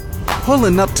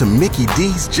Pulling up to Mickey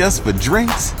D's just for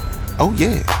drinks? Oh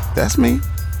yeah, that's me.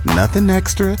 Nothing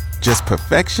extra, just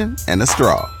perfection and a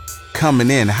straw. Coming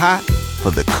in hot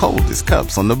for the coldest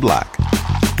cups on the block.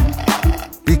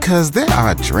 Because there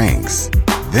are drinks.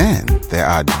 Then there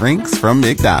are drinks from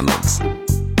McDonald's.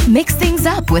 Mix things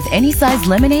up with any size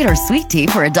lemonade or sweet tea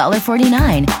for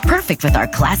 $1.49. Perfect with our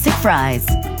classic fries.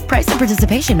 Price and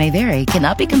participation may vary.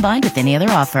 Cannot be combined with any other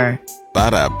offer.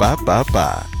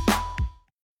 Ba-da-ba-ba-ba.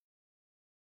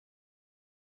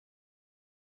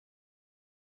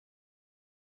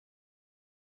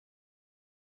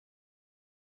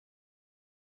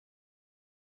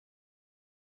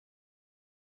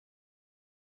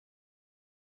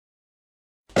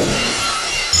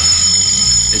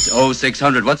 It's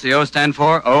 0600. What's the O stand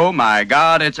for? Oh, my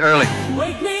God, it's early.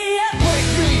 Wake me up,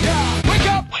 wake me up, wake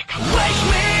up, wake up, wake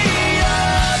me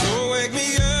up, so wake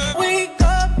me up, wake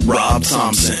up. Rob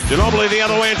Thompson. Ginobili the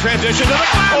other way in transition to the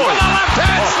back with a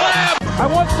left-hand slam. I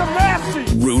want some nasty.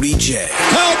 Rudy J.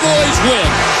 Cowboys win.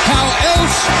 How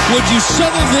else would you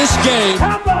settle this game?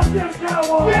 How about them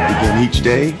Cowboys? Begin each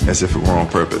day as if it were on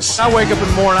purpose. I wake up in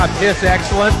the morning, I piss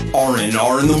excellent.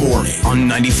 R&R in the morning on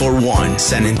 94.1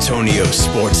 San Antonio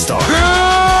Sports Star.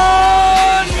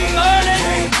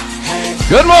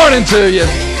 Good morning to you.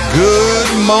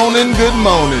 Good morning, good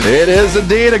morning. It is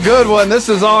indeed a good one. This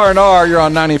is R&R. You're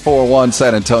on 94.1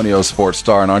 San Antonio Sports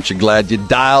Star, and aren't you glad you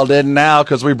dialed in now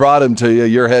because we brought him to you,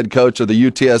 your head coach of the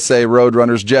UTSA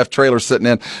Roadrunners, Jeff Traylor, sitting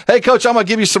in. Hey, Coach, I'm going to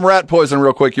give you some rat poison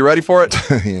real quick. You ready for it?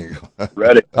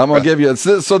 Ready. I'm going to give you –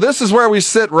 so this is where we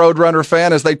sit, Roadrunner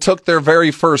fan, as they took their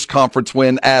very first conference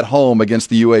win at home against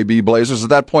the UAB Blazers. At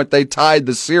that point, they tied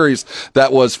the series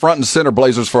that was front and center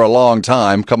Blazers for a long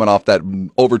time, coming off that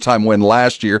overtime win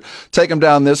last year. Take them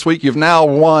down this week. You've now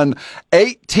won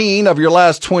 18 of your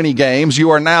last 20 games.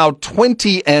 You are now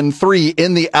 20-3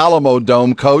 in the Alamo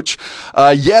Dome, Coach.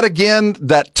 Yet again,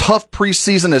 that tough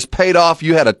preseason has paid off.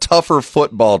 You had a tougher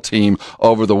football team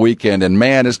over the weekend, and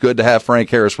man, it's good to have Frank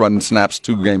Harris running snaps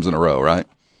 2 games in a row, right?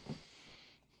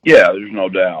 Yeah, there's no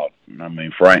doubt. I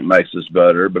mean, Frank makes us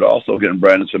better, but also getting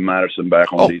Brandon Matterson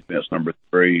back on defense, number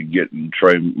 3, getting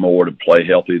Trey Moore to play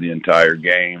healthy the entire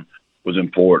game was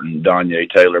important. Danye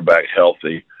Taylor back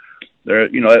healthy. There,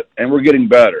 and we're getting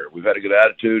better. We've had a good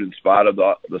attitude in spite of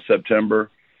the September.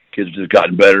 Kids have just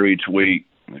gotten better each week.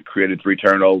 We created 3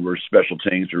 turnovers. Special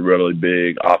teams were really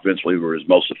big. Offensively, we're as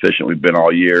most efficient we've been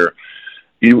all year.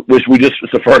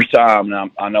 It's the first time now.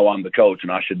 I know I'm the coach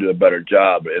and I should do a better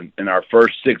job. In our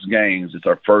first 6 games, it's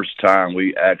our first time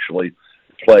we actually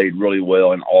played really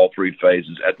well in all 3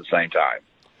 phases at the same time.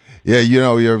 Yeah, you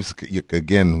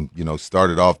again,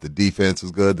 started off the defense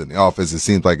was good, then the offense, it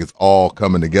seems like it's all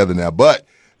coming together now. But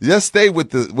just stay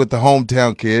with the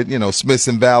hometown kid,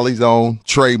 Smithson Valley's own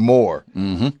Trey Moore,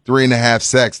 3.5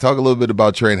 sacks. Talk a little bit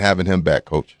about Trey and having him back,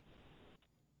 Coach.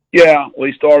 Yeah, well,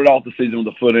 he started off the season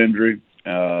with a foot injury,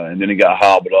 and then he got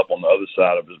hobbled up on the other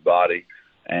side of his body,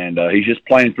 and he's just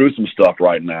playing through some stuff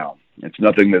right now. It's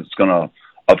nothing that's going to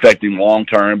affect him long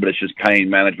term, but it's just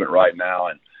pain management right now.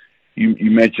 And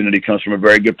you mentioned that he comes from a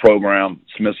very good program,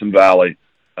 Smithson Valley.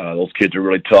 Those kids are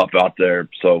really tough out there.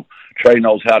 So Trey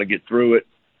knows how to get through it.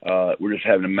 We're just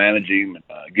having to manage him,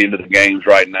 get into the games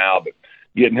right now. But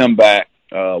getting him back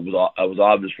was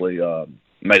obviously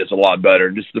made us a lot better.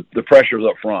 Just the pressures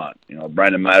up front.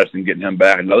 Brandon Madison, getting him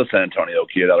back, another San Antonio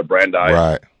kid out of Brandeis.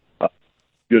 Right.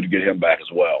 Good to get him back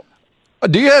as well.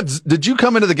 Did you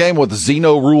come into the game with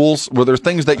Zeno rules? Were there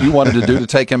things that you wanted to do to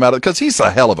take him out of it? Because he's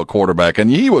a hell of a quarterback, and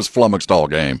he was flummoxed all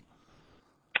game.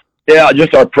 Yeah,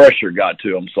 just our pressure got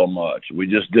to him so much. We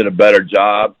just did a better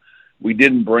job. We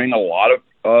didn't bring a lot of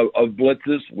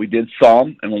blitzes. We did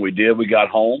some, and when we did, we got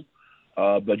home.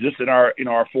 But just in our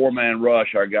 4-man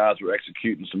rush, our guys were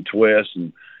executing some twists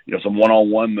and some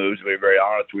one-on-one moves. To be very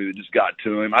honest with you, that just got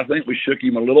to him. I think we shook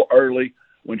him a little early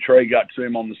when Trey got to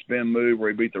him on the spin move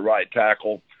where he beat the right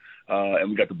tackle, and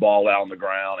we got the ball out on the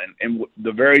ground. And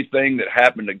the very thing that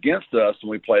happened against us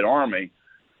when we played Army,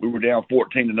 we were down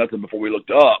 14-0 before we looked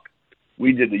up.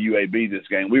 We did the UAB this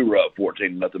game. We were up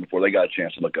 14-0 before they got a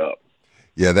chance to look up.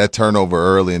 Yeah, that turnover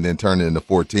early and then turned it into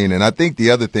 14. And I think the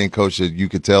other thing, Coach, that you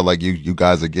could tell, like you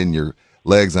guys are getting your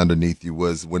legs underneath you,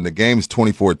 was when the game's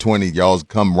 24-20, y'all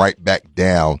come right back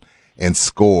down and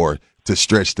score to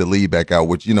stretch the lead back out,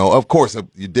 which, of course,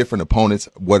 you're different opponents,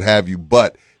 what have you,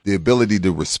 but the ability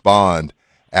to respond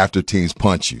after teams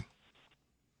punch you.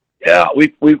 Yeah,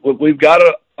 we've got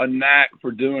a knack for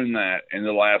doing that in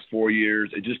the last 4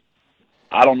 years.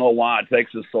 I don't know why it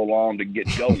takes us so long to get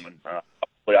going.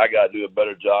 I got to do a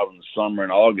better job in the summer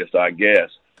and August, I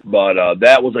guess. But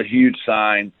that was a huge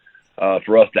sign.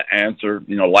 for us to answer.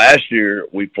 Last year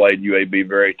we played UAB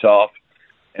very tough,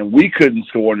 and we couldn't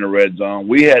score in the red zone.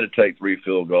 We had to take 3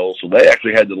 field goals, so they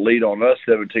actually had the lead on us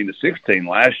 17-16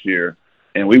 last year,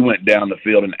 and we went down the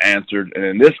field and answered. And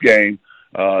in this game,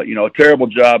 a terrible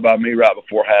job by me right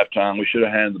before halftime. We should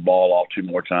have handed the ball off 2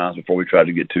 more times before we tried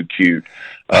to get too cute.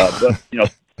 But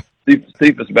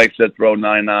Cephas makes that throw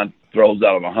 99 throws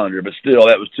out of 100, but still,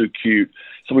 that was too cute.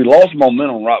 So we lost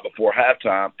momentum right before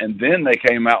halftime, and then they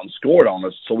came out and scored on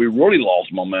us, so we really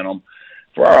lost momentum.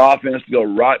 For our offense to go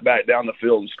right back down the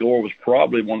field and score was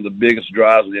probably one of the biggest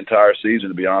drives of the entire season,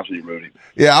 to be honest with you, Rudy.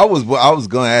 Yeah, I was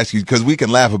going to ask you, because we can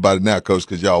laugh about it now, Coach,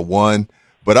 because y'all won.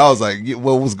 But I was like,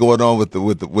 what was going on with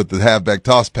the halfback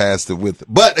toss pass?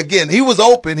 But again, he was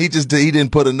open. He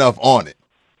didn't put enough on it.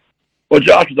 Well,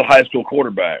 Josh is a high school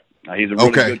quarterback. He's a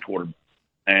really good quarterback,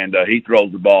 and he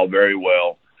throws the ball very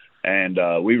well. And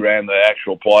we ran the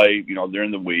actual play,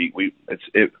 during the week.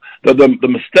 The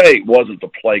mistake wasn't the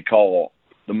play call.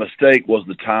 The mistake was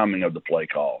the timing of the play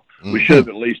call. Mm-hmm. We should have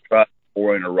at least tried to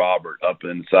pour in a Robert up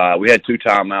inside. We had 2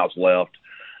 timeouts left.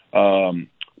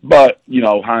 But,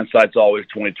 hindsight's always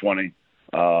 20/20.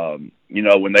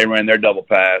 When they ran their double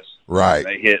pass, right?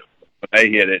 When they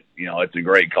hit it, it's a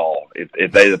great call.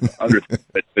 If they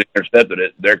intercepted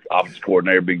it, their offensive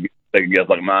coordinator would be taking a guess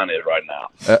like mine is right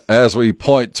now. As we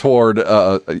point toward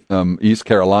East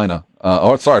Carolina,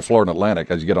 Florida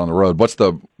Atlantic, as you get on the road, what's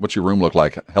your room look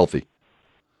like? Healthy?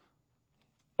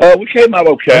 We came out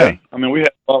okay. Yeah. I mean, we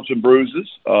had bumps and bruises,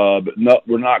 but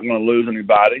we're not going to lose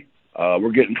anybody.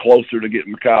 We're getting closer to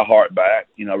getting Mekhi Hart back.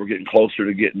 We're getting closer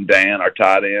to getting Dan, our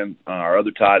tight end, our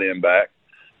other tight end back.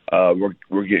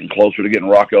 We're getting closer to getting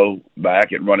Rocco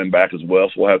back at running back as well.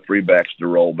 So we'll have 3 backs to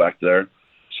roll back there.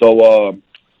 So,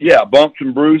 bumps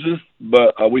and bruises,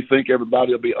 but we think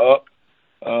everybody will be up.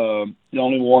 The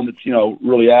only one that's,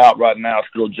 really out right now is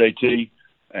still JT.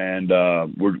 And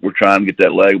we're trying to get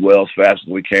that leg well as fast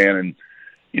as we can.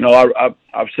 And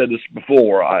I've said this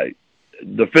before.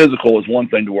 The physical is one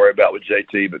thing to worry about with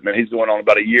JT, but man, he's going on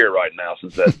about a year right now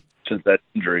since that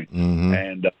injury, mm-hmm.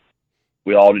 And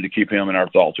we all need to keep him in our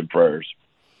thoughts and prayers.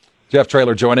 Jeff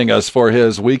Traylor joining us for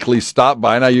his weekly stop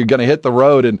by. Now you're going to hit the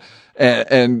road and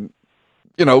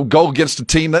go against a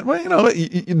team that,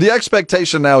 the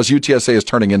expectation now is UTSA is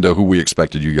turning into who we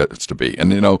expected you guys to be.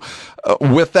 And,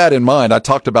 with that in mind, I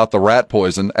talked about the rat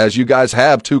poison. As you guys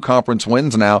have 2 conference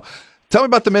wins now, tell me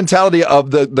about the mentality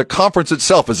of the conference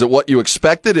itself. Is it what you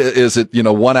expected? Is it,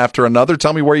 one after another?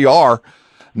 Tell me where you are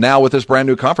now with this brand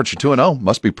new conference. You're 2-0.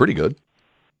 Must be pretty good.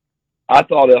 I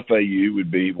thought FAU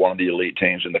would be one of the elite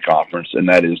teams in the conference, and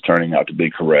that is turning out to be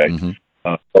correct. Mm-hmm.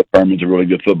 Coach Herman's a really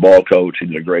good football coach. He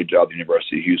did a great job at the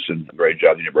University of Houston, a great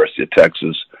job at the University of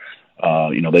Texas.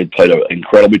 They played an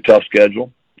incredibly tough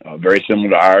schedule, very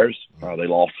similar to ours. They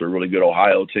lost to a really good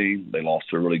Ohio team. They lost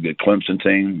to a really good Clemson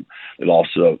team. They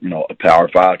lost to a Power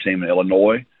 5 team in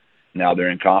Illinois. Now they're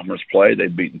in conference play.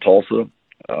 They've beaten Tulsa,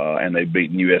 and they've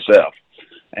beaten USF.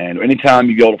 And anytime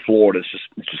you go to Florida,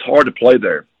 it's just hard to play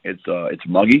there. It's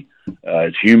muggy.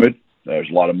 It's humid. There's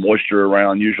a lot of moisture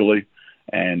around usually.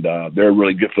 And they're a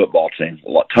really good football team.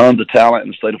 Tons of talent in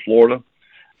the state of Florida,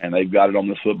 and they've got it on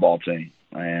this football team.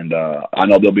 And I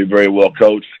know they'll be very well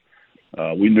coached.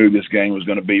 We knew this game was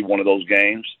going to be one of those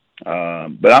games.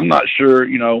 But I'm not sure,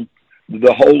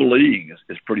 the whole league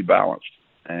is pretty balanced.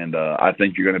 And I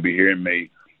think you're going to be hearing me,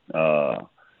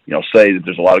 say that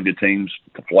there's a lot of good teams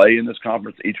to play in this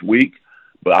conference each week.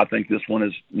 But I think this one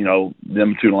is,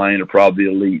 them Tulane are probably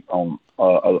the elite on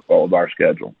of our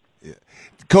schedule. Yeah.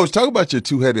 Coach, talk about your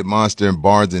 2-headed monster in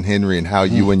Barnes and Henry and how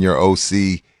you and your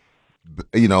OC,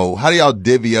 how do y'all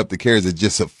divvy up the carries? Is it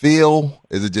just a feel?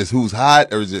 Is it just who's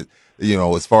hot? Or is it,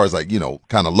 as far as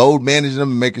kind of load managing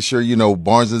them and making sure,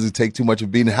 Barnes doesn't take too much of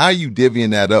a beating? How are you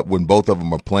divvying that up when both of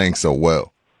them are playing so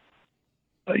well?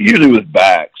 Usually with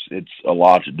backs, it's a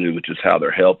lot to do with just how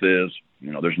their health is.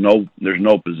 There's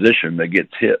no position that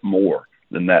gets hit more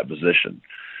than that position.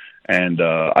 And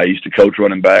I used to coach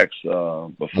running backs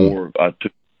before I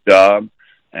took the job,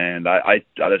 and I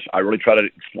really try to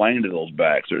explain to those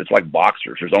backs. It's like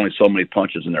boxers. There's only so many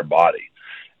punches in their body,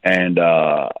 and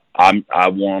I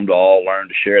want them to all learn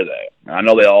to share that. I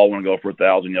know they all want to go for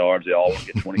 1,000 yards. They all want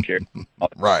to get 20 carries,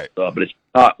 right? But it's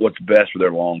not what's best for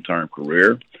their long-term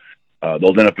career.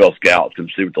 Those NFL scouts can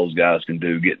see what those guys can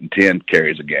do getting 10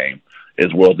 carries a game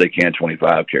as well as they can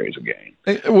 25 carries a game.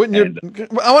 I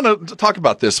want to talk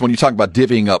about this when you talk about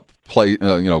divvying up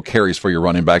carries for your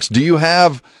running backs. Do you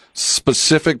have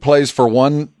specific plays for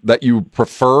one that you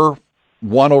prefer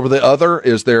one over the other?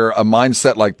 Is there a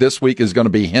mindset like this week is going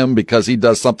to be him because he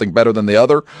does something better than the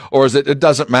other? Or is it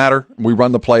doesn't matter? We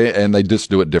run the play and they just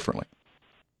do it differently?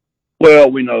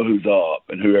 Well, we know who's up,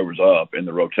 and whoever's up in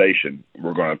the rotation,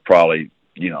 we're going to probably,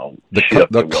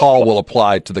 the call will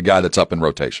apply to the guy that's up in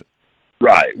rotation.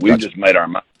 Right. We just made our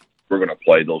mind. We're going to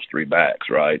play those three backs,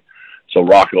 right? So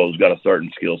Rocco's got a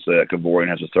certain skill set, Kavorian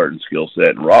has a certain skill set,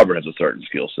 and Robert has a certain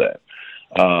skill set.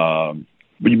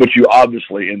 But you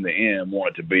obviously, in the end,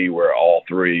 want it to be where all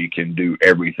three can do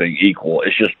everything equal.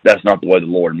 It's just that's not the way the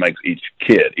Lord makes each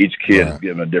kid. Each kid is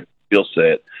given a different skill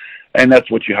set, and that's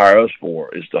what you hire us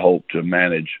for, is to hope to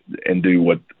manage and do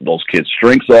what those kids'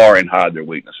 strengths are and hide their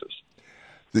weaknesses.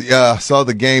 I saw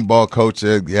the game ball coach.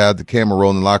 You had the camera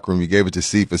rolling in the locker room. You gave it to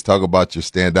Cephas. Talk about your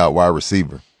standout wide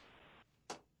receiver.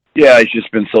 Yeah, he's just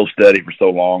been so steady for so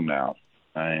long now.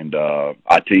 And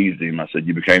I teased him. I said,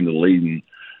 you became the leading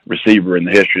receiver in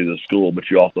the history of the school,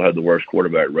 but you also had the worst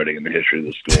quarterback rating in the history of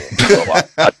the school. So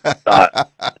I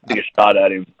took a shot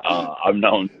at him. I've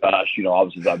known Josh,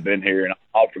 obviously since I've been here, and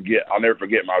I'll never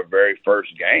forget my very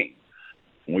first game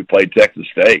when we played Texas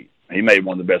State. He made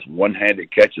one of the best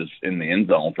one-handed catches in the end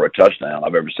zone for a touchdown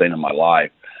I've ever seen in my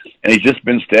life. And he's just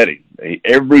been steady.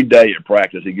 Every day at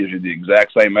practice, he gives you the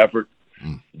exact same effort.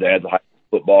 Dad's a high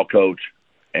school football coach,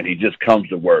 and he just comes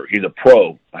to work. He's a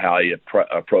pro how he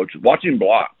approaches. Watch him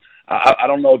block. I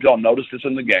don't know if y'all noticed this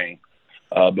in the game,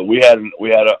 but we had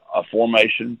a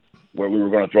formation where we were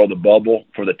going to throw the bubble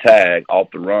for the tag off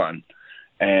the run,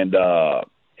 and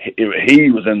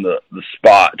he was in the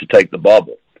spot to take the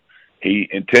bubble. He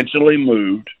intentionally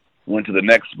moved, went to the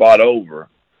next spot over,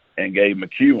 and gave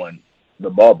McEwen the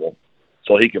bubble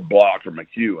so he could block for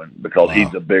McEwen because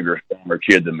he's a bigger, stronger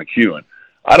kid than McEwen.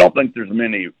 I don't think there's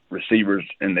many receivers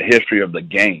in the history of the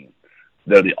game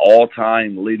that are the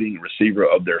all-time leading receiver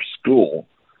of their school,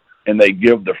 and they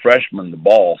give the freshman the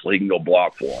ball so he can go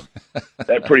block for him.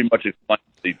 That pretty much explains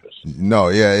Cephas. No,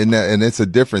 yeah, and it's a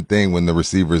different thing when the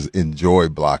receivers enjoy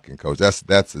blocking, Coach. That's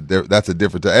a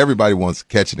different. Everybody wants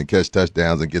catching and catch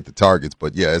touchdowns and get the targets,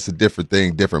 but yeah, it's a different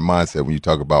thing, different mindset when you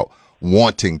talk about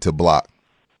wanting to block.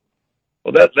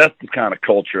 Well, that's the kind of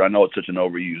culture. I know it's such an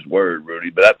overused word, Rudy,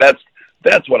 but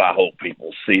that's what I hope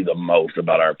people see the most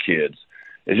about our kids.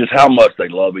 It's just how much they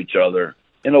love each other.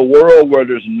 In a world where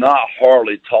there's not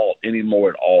hardly taught anymore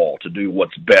at all to do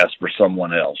what's best for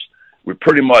someone else, we're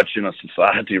pretty much in a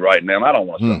society right now, and I don't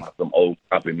want to sound like some old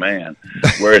crappy man,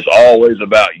 where it's always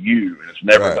about you and it's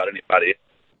never about anybody else.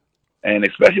 And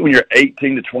especially when you're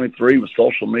 18 to 23 with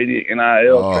social media,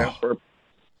 NIL, transfer,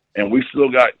 and we still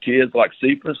got kids like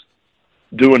Cephas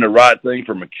doing the right thing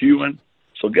for McEwen.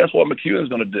 So guess what McEwen's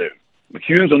going to do?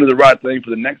 McEwen's going to do the right thing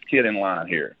for the next kid in line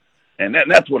here. And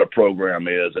that's what a program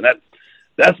is. And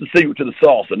that's the secret to the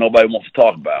sauce that nobody wants to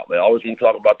talk about. They always want to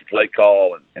talk about the play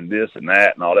call and this and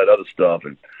that and all that other stuff.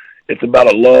 And it's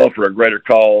about a love for a greater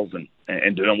cause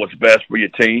and doing what's best for your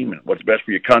team and what's best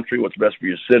for your country, what's best for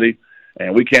your city.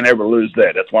 And we can't ever lose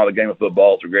that. That's why the game of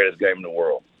football is the greatest game in the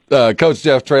world. Coach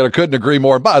Jeff Traylor, couldn't agree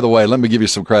more. By the way, let me give you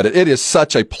some credit. It is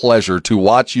such a pleasure to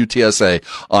watch UTSA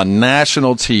on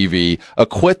national TV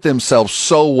acquit themselves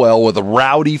so well with the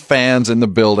rowdy fans in the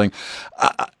building.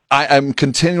 I am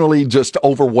continually just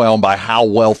overwhelmed by how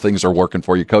well things are working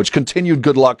for you, Coach. Continued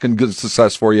good luck and good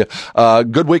success for you.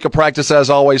 Good week of practice as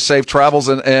always. Safe travels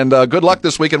and good luck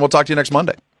this week. And we'll talk to you next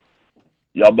Monday.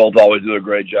 Y'all both always do a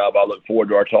great job. I look forward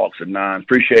to our talks at 9.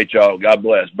 Appreciate y'all. God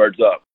bless. Birds up.